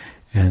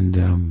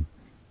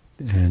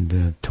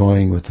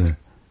toying with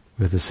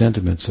the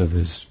sentiments of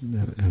his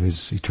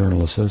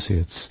eternal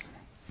associates.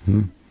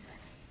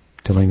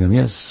 Telling them,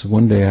 yes,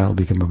 one day I'll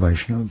become a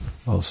Vaishnava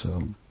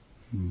also,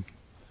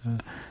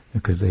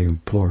 because they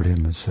implored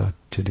him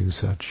to do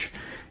such,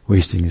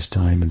 wasting his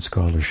time in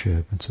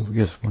scholarship, and so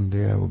yes, one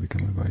day I will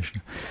become a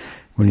Vaishnava.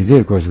 When he did,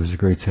 of course, it was a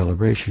great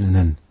celebration, and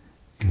then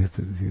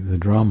the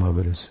drama of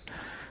it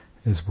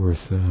is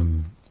worth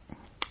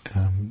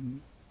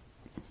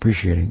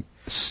appreciating.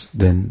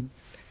 Then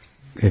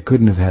it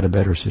couldn't have had a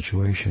better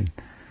situation.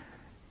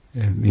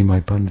 And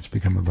Nimai Pandit's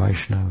become a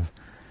Vaishnava,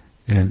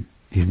 and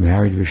he's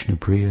married to Vishnu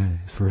Priya.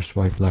 His first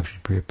wife, Lakshmi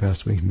Priya,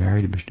 passed away. He's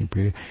married to Vishnu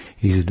Priya.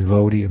 He's a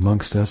devotee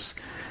amongst us,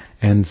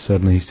 and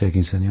suddenly he's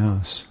taking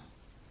sannyas.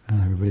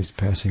 Everybody's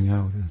passing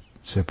out,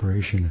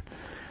 separation.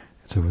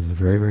 So it was a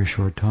very, very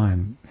short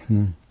time.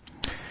 And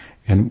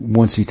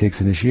once he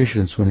takes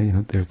initiation, that's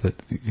when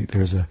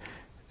there's a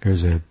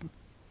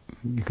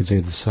you could say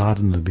the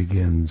sadhana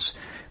begins,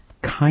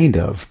 kind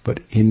of,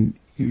 but in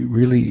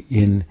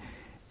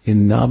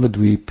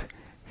Navadvip,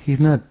 he's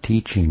not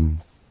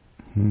teaching.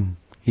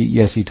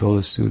 He told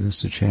his students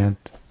to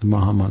chant the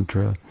Maha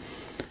Mantra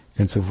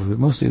and so forth. But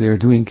mostly they were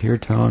doing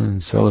kirtan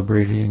and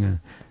celebrating and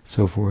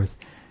so forth.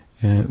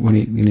 And when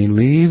he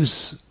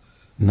leaves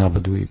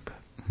Navadvip,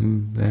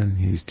 then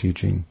he's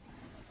teaching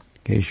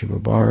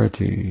Keshava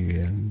Bharati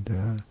and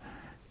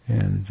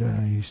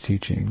he's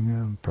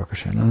teaching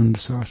Prakashananda,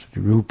 Saraswati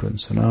Rupa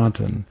and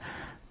Sanatan,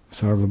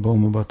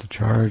 Sarvabhauma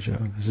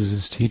Bhattacharya. This is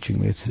his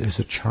teaching. It's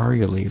a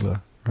Charya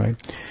Leela, right?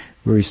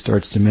 Where he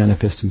starts to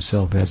manifest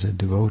himself as a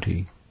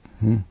devotee.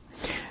 And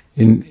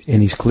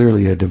he's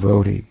clearly a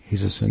devotee.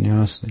 He's a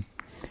sannyasi.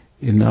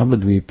 In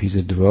Navadvip, he's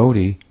a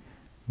devotee,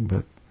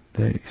 but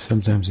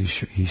sometimes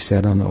he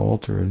sat on the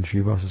altar in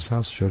Srivasa's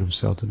house, showed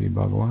himself to be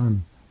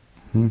Bhagavan.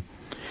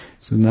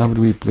 So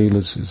Navadvip Leela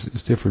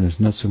is different. It's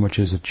not so much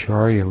as a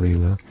Charya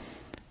Leela,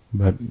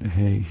 but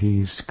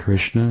he's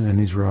Krishna and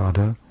he's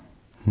Radha,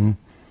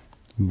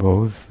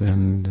 both,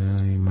 and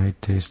you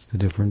might taste the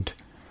different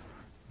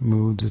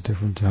moods at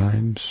different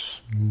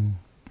times,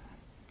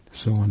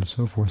 so on and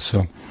so forth.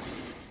 So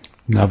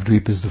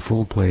Navadvip is the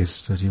full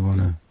place that you want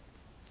to,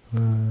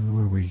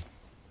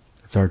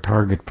 it's our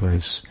target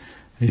place.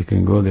 You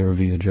can go there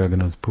via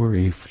Jagannath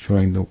Puri,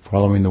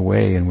 following the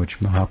way in which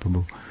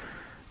Mahaprabhu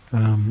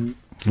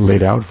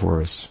laid out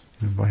for us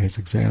by his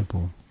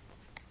example.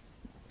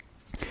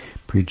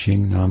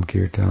 preaching Nam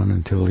Kirtan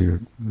until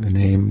the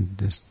name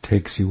just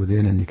takes you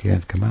within and you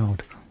can't come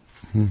out.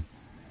 And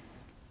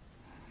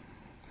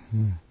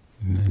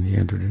then he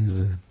entered into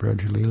the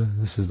Braja Leela.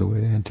 This is the way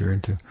to enter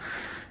into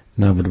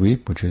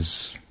Navadvip, which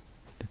is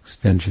the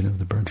extension of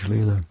the Braja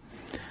Leela.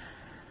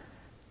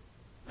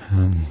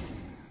 And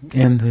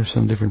there's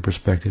some different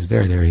perspectives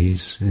there. There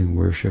he's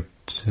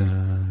worshipped,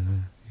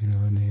 in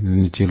the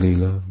Nitya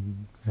Leela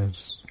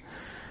as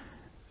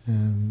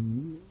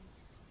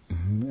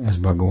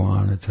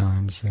Bhagawan at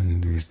times,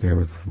 and he's there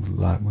with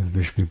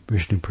Vishnu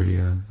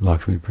Priya.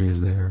 Lakshmi Priya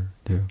is there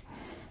too.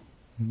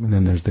 And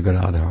then there's the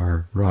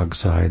Gadadhar Rag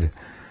side,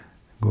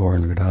 Gaur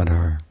and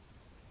Gadadhar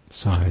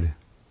side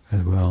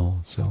as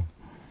well. So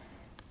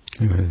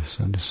anyway, there's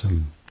just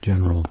some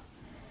general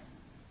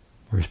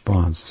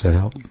response. Does that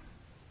help?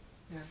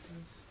 Yeah, it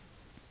does.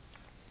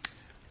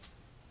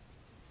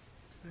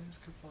 Can I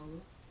ask a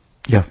follow-up?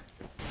 Yeah.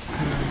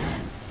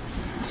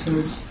 So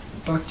as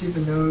Bhakti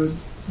Vinod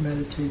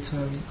meditates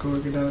on Gaur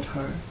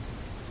Gadadhar,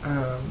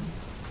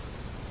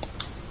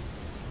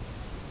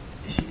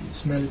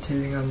 he's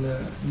meditating on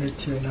the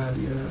Nitya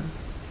Nadya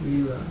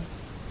Leela.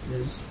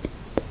 Is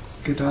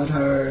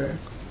Gadadhar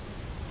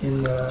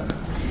in the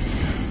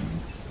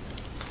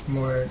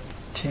more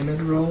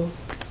timid role,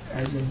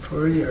 as in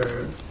Puri,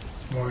 or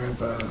more of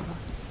a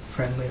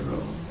friendly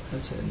role,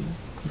 as in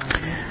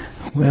Nadya?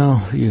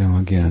 Well,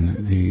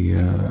 again,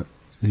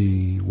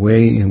 the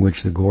way in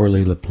which the Gaur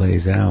Leela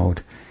plays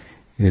out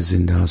is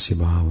in Dasya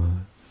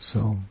Bhava.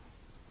 So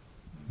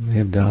they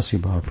have Dasya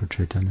Bhava for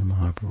Chaitanya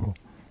Mahaprabhu,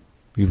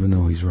 even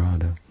though he's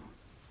Radha.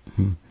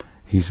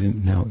 He's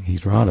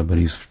Radha, but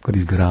he's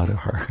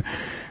Gadadhar.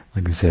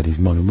 Like we said, he's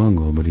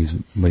Madhumangala, but he's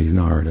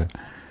Narada.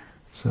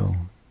 So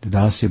the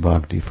Dasya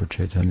Bhakti for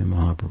Chaitanya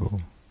Mahaprabhu,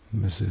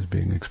 this is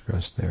being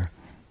expressed there,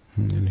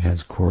 and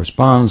it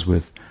corresponds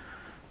with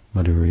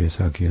Madhurya,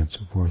 Sakya, and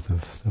so forth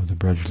of the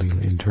Braja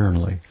Leela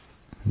internally.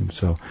 And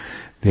so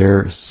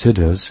they're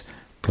siddhas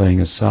playing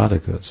as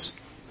sadhakas.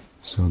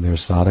 So their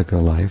sadhaka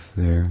life,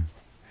 they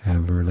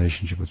have a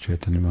relationship with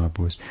Chaitanya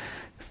Mahaprabhu as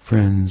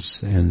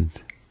friends and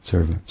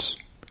servants.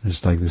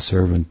 It's like the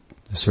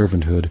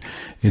servanthood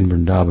in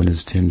Vrindavan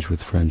is tinged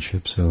with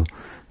friendship, so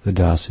the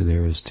dasi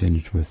there is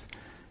tinged with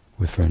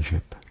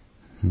friendship.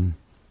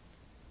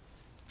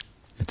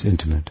 It's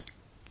intimate.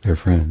 They're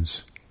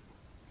friends.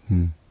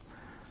 And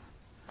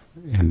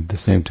at the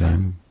same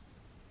time,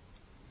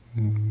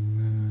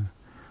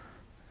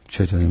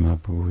 Chaitanya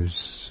Mahaprabhu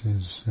is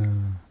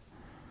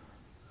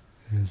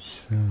as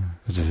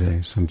I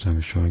say,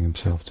 sometimes showing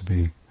himself to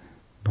be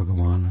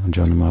Bhagavan. On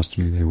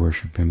Janmashtami they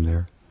worship him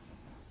there.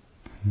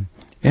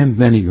 And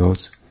then he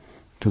goes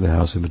to the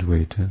house of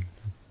Advaita,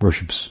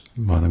 worships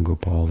Madan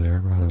Gopal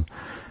there,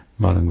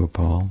 Madan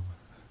Gopal.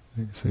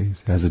 So he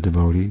has a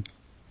devotee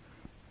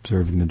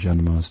observing the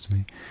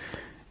Janmashtami.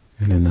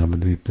 And in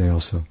Navadvip they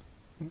also,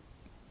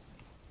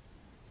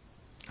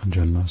 on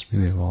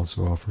Janmashtami, they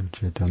also offer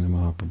Chaitanya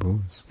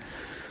Mahaprabhu.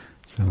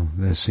 So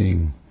they're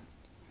seeing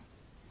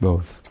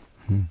both.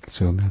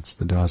 So that's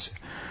the dasya.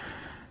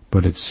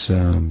 But it's,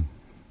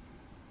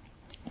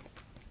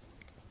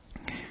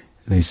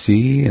 they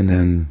see and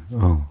then,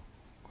 oh,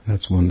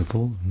 that's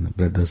wonderful. But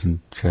that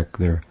doesn't check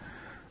their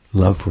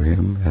love for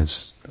him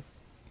as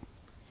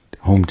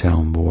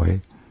hometown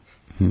boy.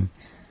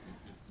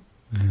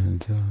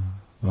 And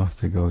off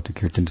they go to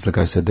Kirtan. Just like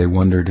I said, they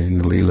wondered in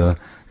the Leela,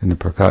 in the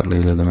Prakat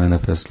Leela, the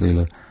manifest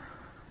Leela,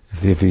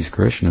 if he's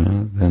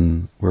Krishna,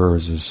 then we're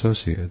his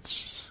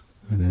associates.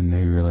 And then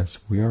they realize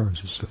we are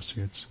his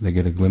associates. They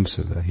get a glimpse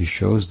of that. He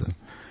shows them,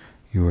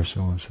 you are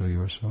so-and-so,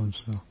 you are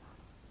so-and-so.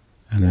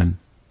 And then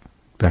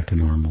back to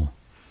normal.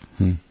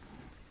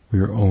 We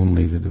are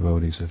only the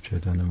devotees of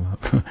Chaitanya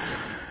Mahaprabhu.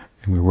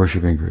 And we're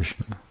worshipping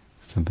Krishna.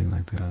 Something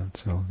like that.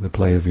 So the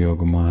play of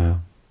Yogamaya.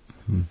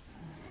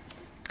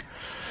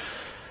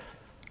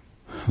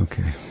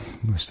 Okay,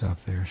 we'll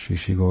stop there. Shri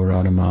Shri Gaur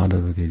Radha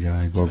Madhava ki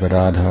jai, Gaur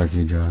Gadadhar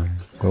ki jai,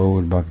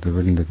 Gaur Bhakta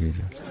Vrinda ki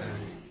jai,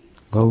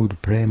 Gaur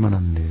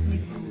Premanande.